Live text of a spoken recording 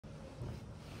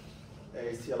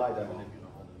a CLI demo.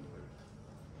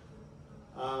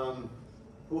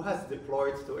 Who has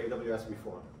deployed to AWS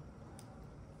before?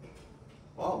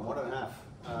 Oh, more than half.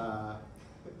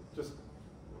 Just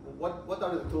what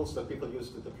are the tools that people use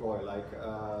to deploy? Like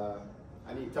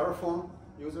any Terraform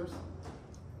users?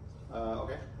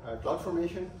 Okay,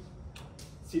 CloudFormation,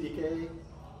 CDK,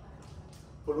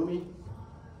 Pulumi,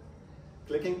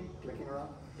 clicking around.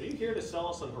 Are you here to sell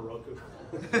us on Heroku?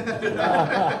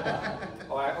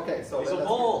 Okay,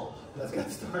 so let's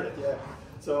get started. Yeah.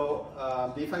 So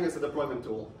Defang is a deployment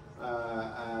tool,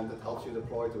 and it helps you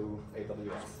deploy to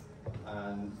AWS.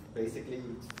 And basically,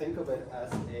 think of it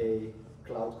as a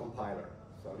cloud compiler.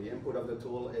 So the input of the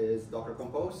tool is Docker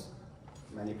Compose.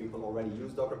 Many people already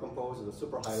use Docker Compose as a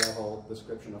super high-level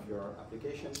description of your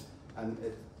application, and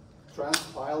it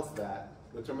transpiles that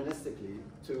deterministically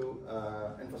to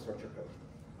infrastructure code.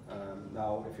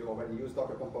 Now, if you already use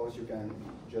Docker Compose, you can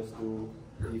just do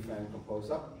Defang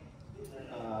compose up.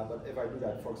 But if I do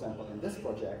that, for example, in this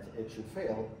project, it should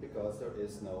fail because there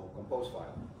is no compose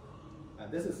file.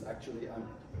 And this is actually,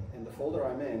 in the folder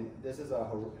I'm in, this is a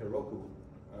Heroku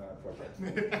project.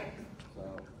 So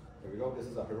here we go, this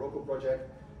is a Heroku project.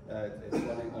 It's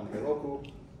running on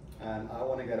Heroku, and I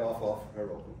want to get off of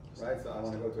Heroku, right? So I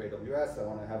want to go to AWS, I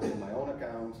want to have it in my own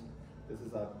account. This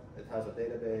is it has a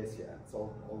database, yeah, it's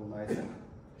all nice.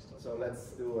 So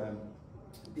let's do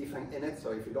Defang init.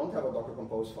 So if you don't have a Docker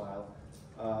Compose file,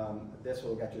 this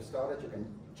will get you started. You can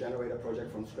generate a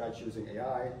project from scratch using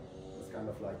AI. It's kind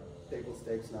of like table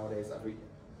stakes nowadays. Every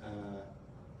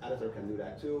editor can do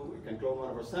that too. You can clone one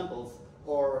of our samples,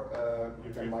 or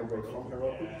you can migrate from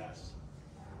Heroku. Yes.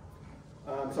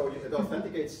 So it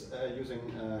authenticates using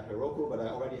Heroku, but I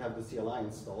already have the CLI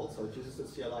installed. So it uses the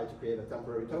CLI to create a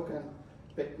temporary token.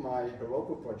 Pick my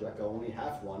Heroku project. I only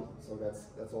have one, so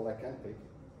that's all I can pick.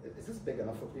 Is this big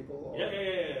enough for people? Or?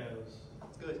 Yeah.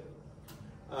 It's good.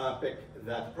 Pick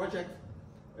that project.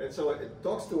 So it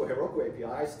talks to Heroku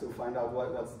APIs to find out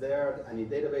what's there, any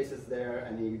databases there,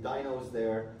 any dynos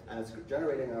there, and it's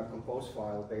generating a compose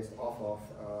file based off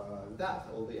of that,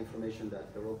 all the information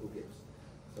that Heroku gives.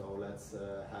 So let's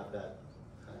have that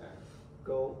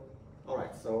go. All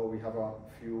right, so we have a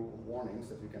few warnings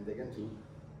that we can dig into.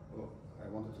 Oh, I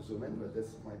wanted to zoom in, but this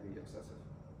might be excessive.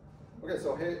 Okay,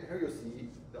 so here you see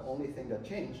the only thing that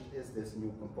changed is this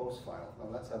new compose file. Now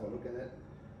let's have a look at it.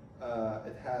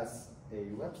 It has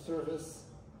a web service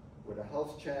with a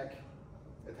health check.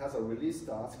 It has a release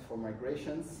task for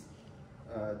migrations,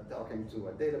 talking to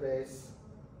a database.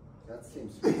 That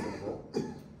seems reasonable.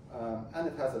 And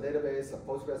it has a database, a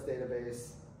Postgres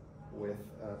database with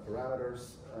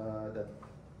parameters that,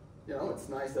 it's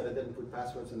nice that it didn't put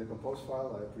passwords in the compose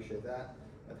file. I appreciate that.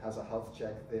 It has a health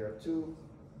check there too.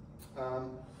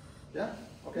 Yeah,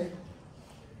 okay.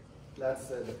 Let's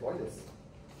deploy this.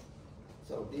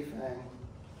 So Defang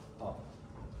up.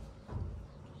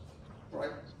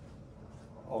 Right?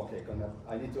 Okay,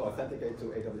 I need to authenticate to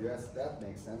AWS. That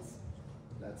makes sense.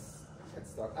 Let's get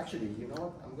started. Actually, you know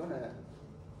what? I'm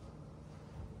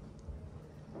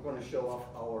gonna show off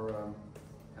our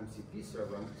MCP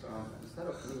server. So instead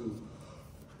of me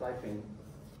typing,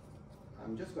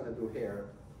 I'm just gonna do here.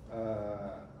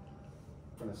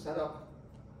 I'm gonna set up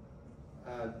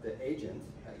the agent.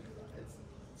 It's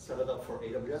set it up for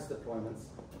AWS deployments,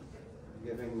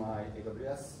 giving my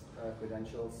AWS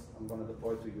credentials. I'm going to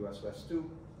deploy to US West 2,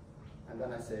 and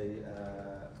then I say,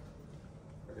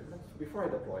 before I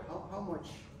deploy, how much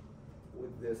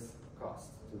would this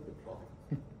cost to deploy?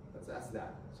 Let's ask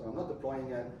that. So I'm not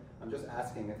deploying it, I'm just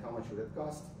asking it how much would it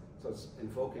cost. So it's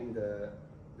invoking the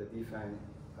Defang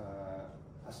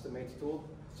estimate tool.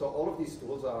 So all of these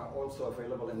tools are also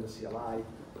available in the CLI.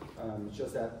 It's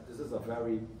just that this is a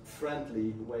very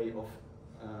friendly way of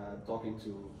talking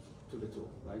to the tool,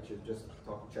 right? You're just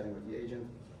chatting with the agent.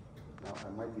 Now I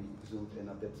might be zoomed in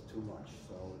a bit too much,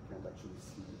 so you can't actually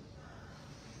see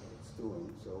what it's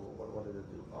doing. So what did it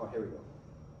do? Oh, here we go.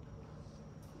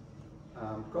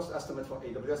 Cost estimate for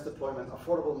AWS deployment,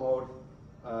 affordable mode,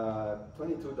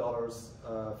 $22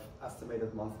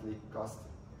 estimated monthly cost,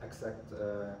 except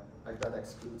that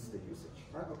excludes the usage.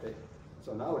 Right? Okay.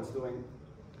 So now it's doing.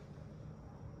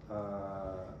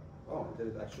 Did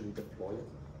it actually deploy it?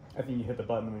 I think you hit the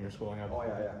button when you're scrolling up. Oh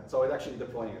yeah. So it's actually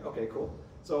deploying it. Okay, cool.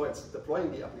 So it's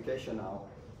deploying the application now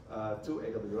to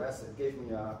AWS. It gave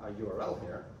me a URL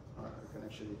here. I can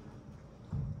actually.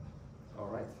 All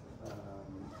right.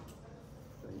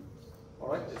 All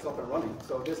right, it's up and running.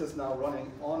 So this is now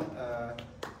running on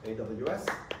AWS,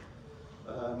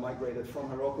 migrated from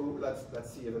Heroku.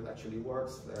 Let's see if it actually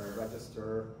works.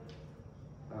 Register.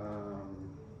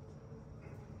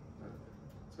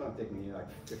 It's going to take me like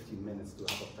 15 minutes to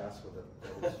have a password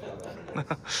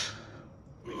that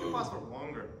Make your password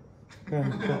longer.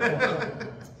 Damn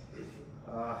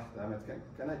it.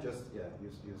 Can I just,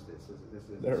 use this?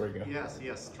 There we go.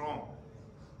 Yes, strong.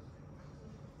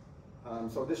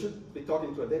 So this should be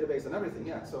talking to a database and everything,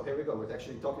 yeah. So here we go, it's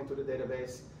actually talking to the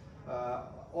database,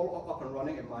 all up and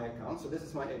running in my account. So this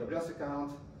is my AWS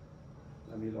account.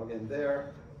 Let me log in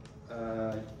there.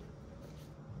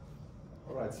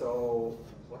 All right, so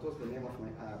what was the name of my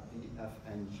app?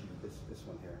 Defang, this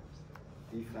one here.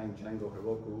 Defang, Django,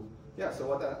 Heroku. Yeah, so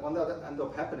what ended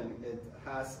up happening, it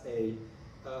has a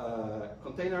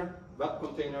container, web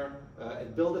container.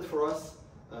 It built it for us.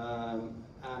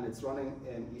 And it's running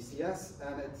in ECS,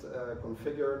 and it's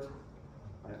configured.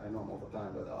 I know I'm over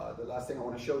time, but the last thing I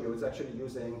want to show you is actually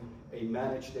using a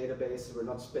managed database. We're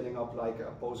not spinning up like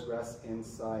a Postgres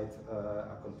inside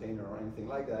a container or anything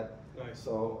like that. Nice.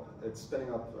 So it's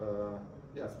spinning up,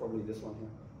 it's probably this one here.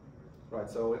 Right,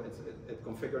 so it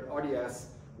configured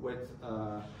RDS with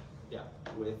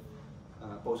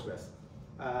Postgres.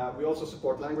 We also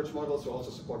support language models, we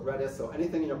also support Redis, so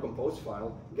anything in your compose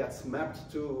file gets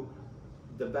mapped to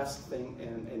the best thing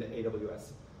in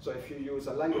AWS. So if you use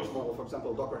a language model, for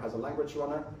example, Docker has a language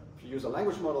runner. If you use a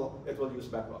language model, it will use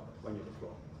Bedrock when you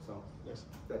deploy. So yes,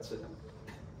 that's it.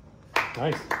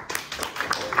 Nice.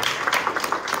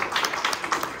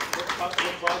 What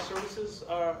cloud services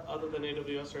are other than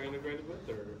AWS are integrated with,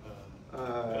 or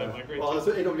well, it's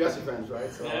an AWS event,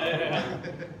 right? So,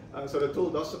 so the tool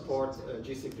does support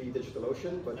GCP,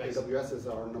 DigitalOcean, but nice. AWS is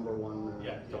our number one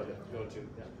target. Go-to.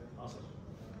 Yeah, awesome.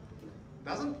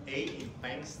 Doesn't A in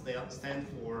thanks stand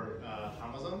for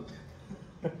Amazon?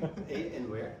 A in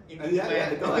where? In yeah,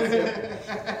 it does.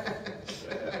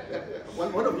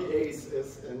 One of the A's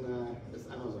is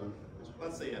Amazon.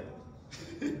 Let's say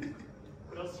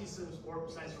What else do you support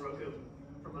besides Heroku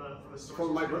from a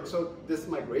source? So this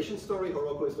migration story,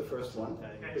 Heroku is the first one,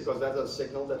 because that's a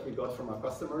signal that we got from our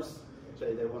customers.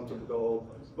 They want to go,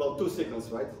 well, two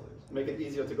signals, right? Make it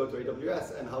easier to go to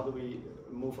AWS, and how do we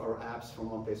move our apps from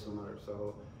one place to another?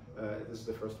 So this is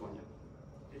the first one,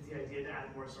 Is the idea to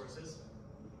add more sources?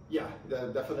 Yeah,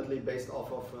 definitely based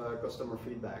off of customer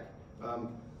feedback.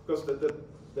 Because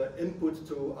the input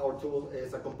to our tool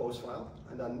is a compose file,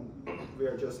 and then we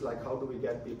are just like, how do we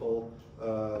get people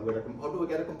how do we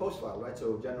get a compose file, right?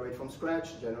 So generate from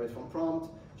scratch, generate from prompt,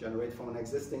 generate from an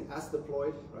existing as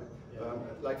deployed, right? Yeah.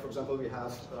 Like for example, we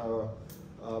have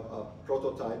a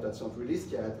prototype that's not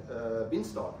released yet,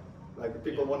 Beanstalk. Like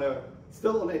people want to,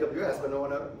 still on AWS, but they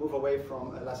want to move away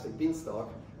from Elastic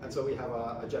Beanstalk, and so we have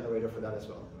a generator for that as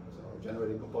well. So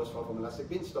generating compose file from Elastic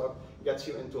Beanstalk gets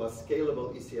you into a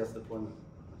scalable ECS deployment.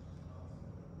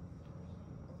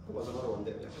 There was another one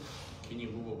there. Yeah. Can you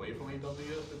move away from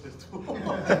AWS with this tool?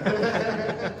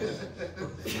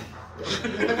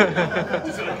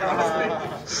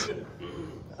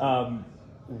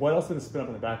 What else did it spin up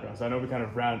in the background? So I know we kind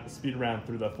of speed ran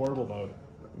through the affordable mode,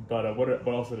 but what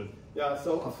else did it? Yeah,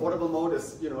 so affordable mode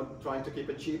is trying to keep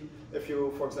it cheap. If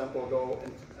you, for example, go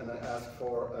and ask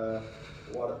for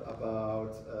what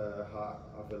about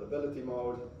availability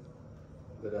mode?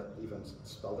 Did I even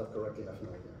spell that correctly? I have no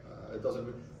idea. It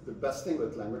doesn't. The best thing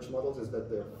with language models is that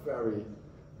they're very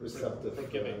receptive.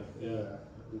 Forgiving. You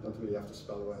don't really have to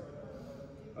spell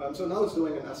right. So now it's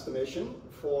doing an estimation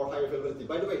for high availability.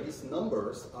 By the way, these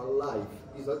numbers are live.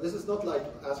 This is not like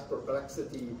ask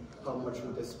Perplexity how much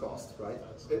would this cost, right?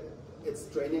 Its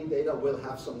training data will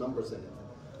have some numbers in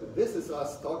it. This is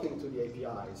us talking to the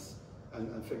APIs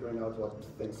and figuring out what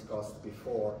things cost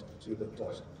before you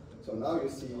deploy. So now you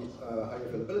see high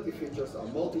availability features are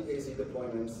multi-AZ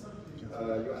deployments.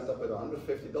 You end up with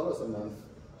 $150 a month.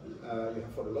 You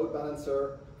have for the load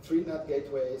balancer, 3 NAT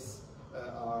gateways,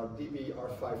 our DB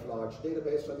R5 large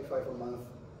database, 25 a month.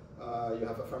 You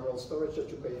have ephemeral storage that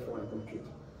you pay for and compute.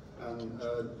 And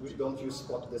we don't use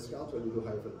spot discount when you do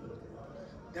high availability.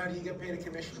 Now, do you get paid a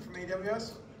commission from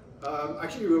AWS?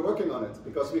 Actually, we're working on it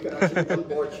because we can actually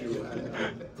onboard you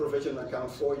and provision an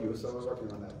account for you. So we're working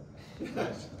on that.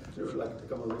 You would like to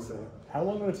become a reseller. How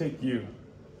long would it take you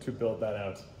to build that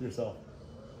out yourself?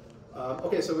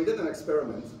 Okay, so we did an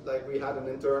experiment. Like we had an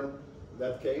intern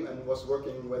that came and was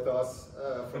working with us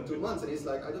for 2 months, and he's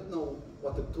like, I don't know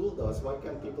what the tool does. Why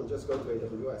can't people just go to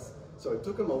AWS? So it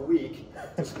took him a week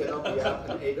to spin up the app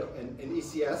in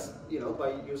ECS,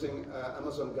 by using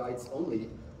Amazon guides only,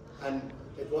 and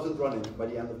it wasn't running by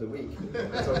the end of the week.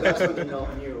 So that's when he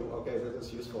knew, okay, that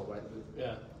is useful, right?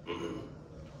 Yeah.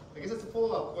 I guess it's a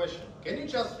follow-up question. Can you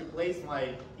just replace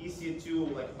my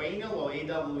EC2 panel or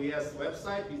AWS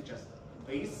website with just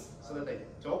base so that I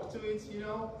talk to it,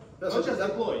 Not just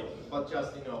deploy, but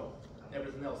just,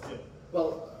 everything else too.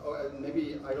 Well,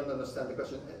 maybe I don't understand the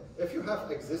question. If you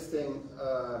have existing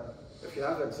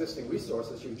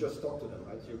resources, you just talk to them,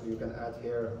 right? You can add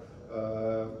here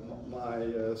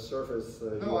my service.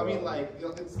 No, I mean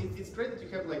it's great that you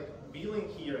have billing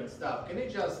here and stuff. Can you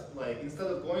just instead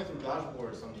of going through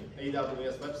dashboards on the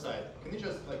AWS website, can you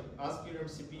just ask your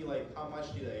MCP how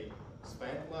much did I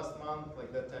spend last month,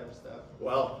 that type of stuff?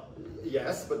 Well,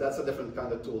 yes, but that's a different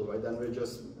kind of tool, right? Then we're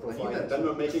just providing. Then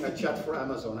we're making a chat for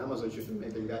Amazon. Amazon should be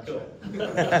making that chat.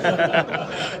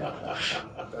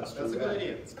 That's a good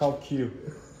idea. It's called Q.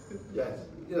 Yeah,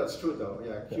 that's true though.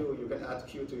 Yeah, Q. You can add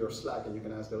Q to your Slack, and you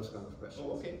can ask those kind of questions.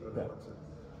 Oh, okay. Yeah.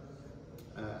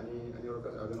 Any other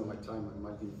questions? I don't know my time. I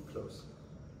might be close.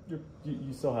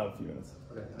 You still have a few minutes.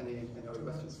 Okay. Any other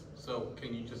questions? So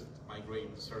can you just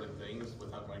migrate certain things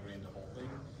without migrating the whole thing?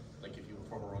 Like if you were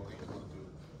from Heroku, you want to do.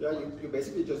 Yeah, you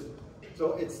basically just.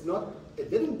 So it's not. It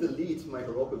didn't delete my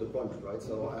Heroku deployment, right?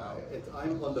 So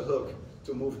I'm on the hook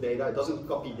to move data. It doesn't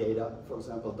copy data, for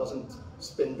example. It doesn't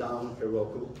spin down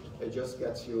Heroku. It just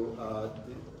gets you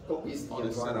copies the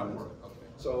environment. Okay.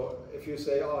 So if you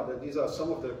say, these are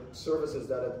some of the services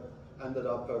that it ended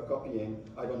up copying,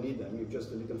 I don't need them. You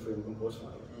just delete them from the compose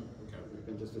file. Okay. You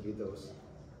can just delete those.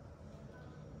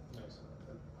 Nice.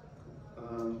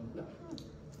 Yeah.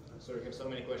 Sorry, I have so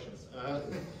many questions.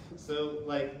 So,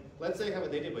 let's say I have a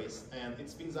database and it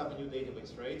spins up a new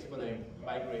database, right? When I'm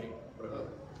migrating,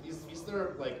 is there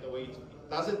a way to?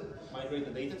 Does it migrate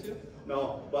the data too?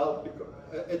 No, well,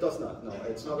 it does not. No,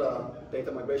 it's not a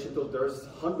data migration tool. There's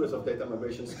hundreds of data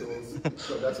migration tools,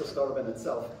 so that's a startup in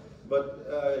itself. But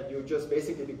you just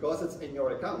basically, because it's in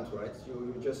your account, right?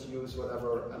 You just use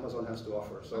whatever Amazon has to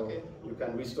offer. So you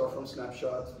can restore from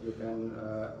snapshot. You can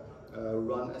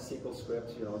run a SQL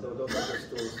script. Those are just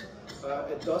tools.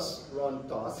 It does run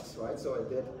tasks, right? So it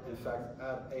did, in fact,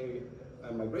 add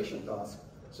a migration task.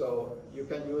 So you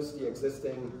can use the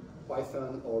existing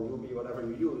Python or Ruby, whatever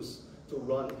you use, to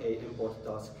run a import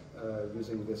task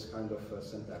using this kind of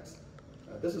syntax.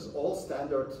 This is all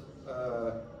standard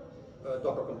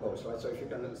Docker Compose, right? So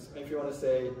if you want to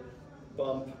say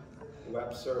bump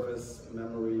web service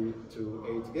memory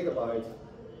to 8 GB,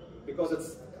 because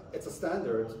it's a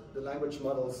standard, the language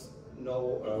models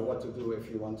know what to do if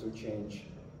you want to change.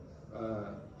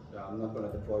 I'm not going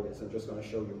to deploy this. I'm just going to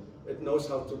show you. It knows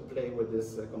how to play with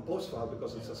this compose file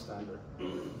because it's a standard.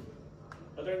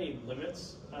 Are there any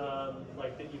limits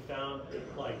that you found,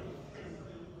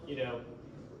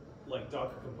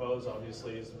 Docker Compose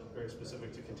obviously is very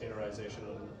specific to containerization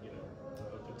on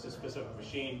a specific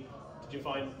machine. Did you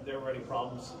find there were any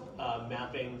problems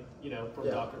mapping from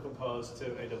Docker Compose to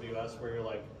AWS where you're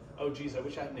like, oh geez, I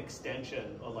wish I had an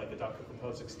extension or a Docker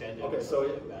Compose extended? Okay, so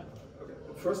like that.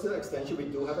 First, the extension, we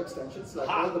do have extensions,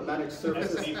 all the managed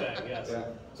services. Defang, yes. Yeah.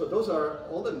 So those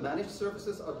all the managed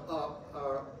services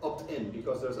are opt-in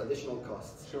because there's additional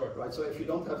costs. Sure. Right. So if you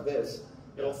don't have this,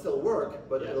 it'll still work,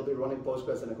 but it'll be running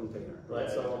Postgres in a container. Right.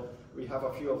 So we have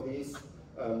a few of these: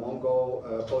 Mongo,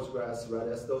 Postgres,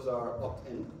 Redis. Those are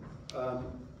opt-in.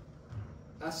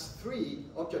 S3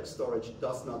 object storage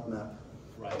does not map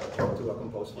to a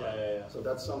compose file. So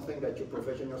that's something that you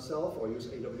provision yourself or use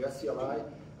AWS CLI.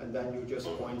 And then you just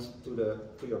point to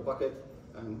your bucket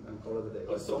and call it a day.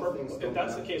 If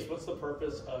that's the case, what's the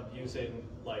purpose of using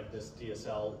this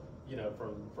DSL,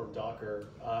 from Docker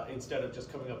instead of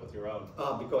just coming up with your own?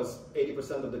 Because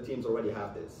 80% of the teams already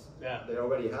have this. Yeah. They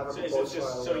already have a compose file. Is it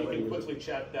just so you can quickly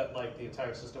check that the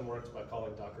entire system works by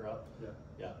calling Docker up? Yeah.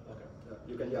 Yeah. Okay. Yeah.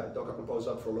 You can Docker compose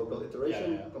up for local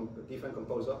iteration. Defang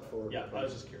compose up for. Yeah. I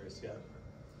was just curious. Yeah.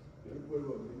 What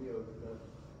about Minio?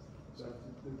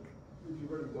 If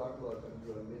you're running Docker up and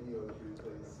you run Minio to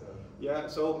replace... Yeah,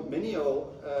 so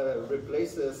Minio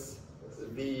replaces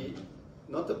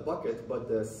not the bucket, but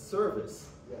the service.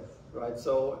 Yes. Right,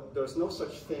 so there's no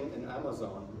such thing in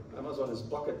Amazon. Amazon is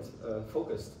bucket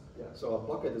focused. Yeah. So a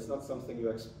bucket is not something you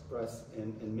express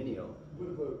in Minio. What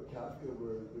about Kafka,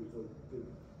 where the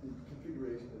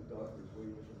configuration of Docker is way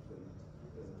different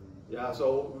than Yeah,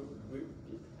 so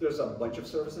there's a bunch of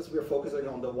services. We're focusing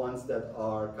on the ones that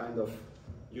are kind of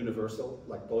universal,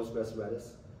 like Postgres,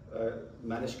 Redis.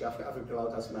 Managed Kafka, every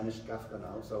cloud has managed Kafka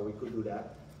now, so we could do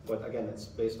that. But again, it's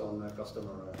based on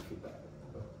customer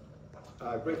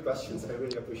feedback. Great questions, I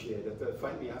really appreciate it.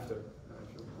 Find me after.